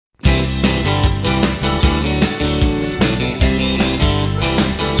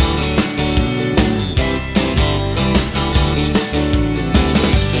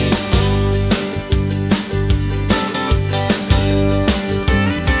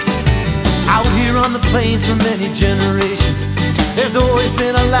on the plains for many generations. There's always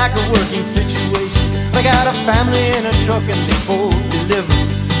been a lack of working situations. I got a family and a truck and they both deliver.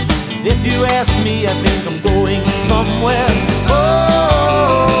 If you ask me, I think I'm going somewhere.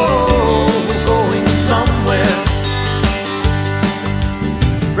 Oh, we're going somewhere.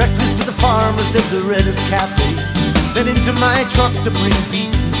 Breakfast with the farmers, they're the reddest cafe. Then into my truck to bring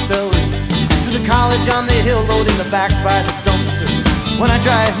beets and celery. To the college on the hill, loading the back by the dumpster. When I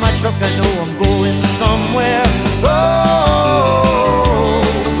drive my truck, I know I'm going somewhere. Oh,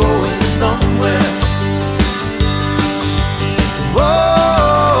 going somewhere.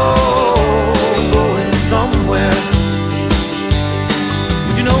 Oh, going somewhere.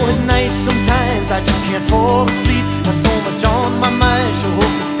 You know, at night sometimes I just can't fall asleep. Got so much on my mind, sure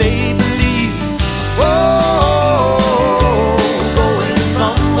hope that they believe. Oh, going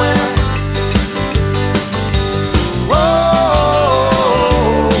somewhere.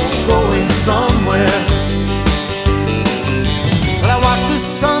 Oh, going somewhere. Well, I watch the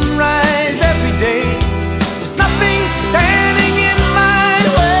sunrise every day. There's nothing standing in my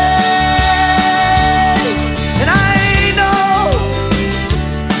way, and I know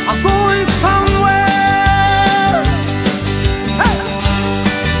I'm going somewhere. Hey!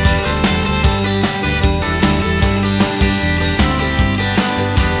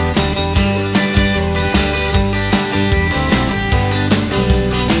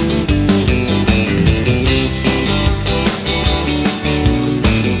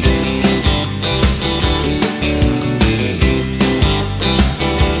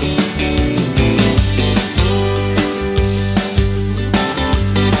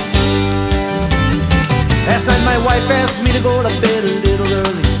 Last night my wife asked me to go to bed a little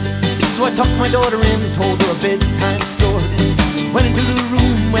early, so I tucked my daughter in and told her a bedtime story. Went into the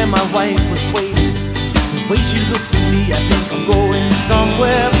room where my wife was waiting. The way she looks at me, I think I'm going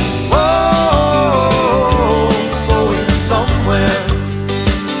somewhere. Oh, going somewhere.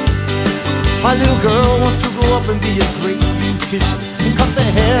 My little girl wants to grow up and be a great beautician and cut the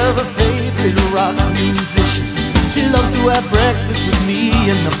hair of her favorite rock musician. She loves to have breakfast with me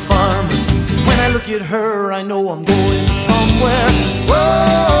and the farmers. When I look at her, I know I'm going somewhere. Whoa.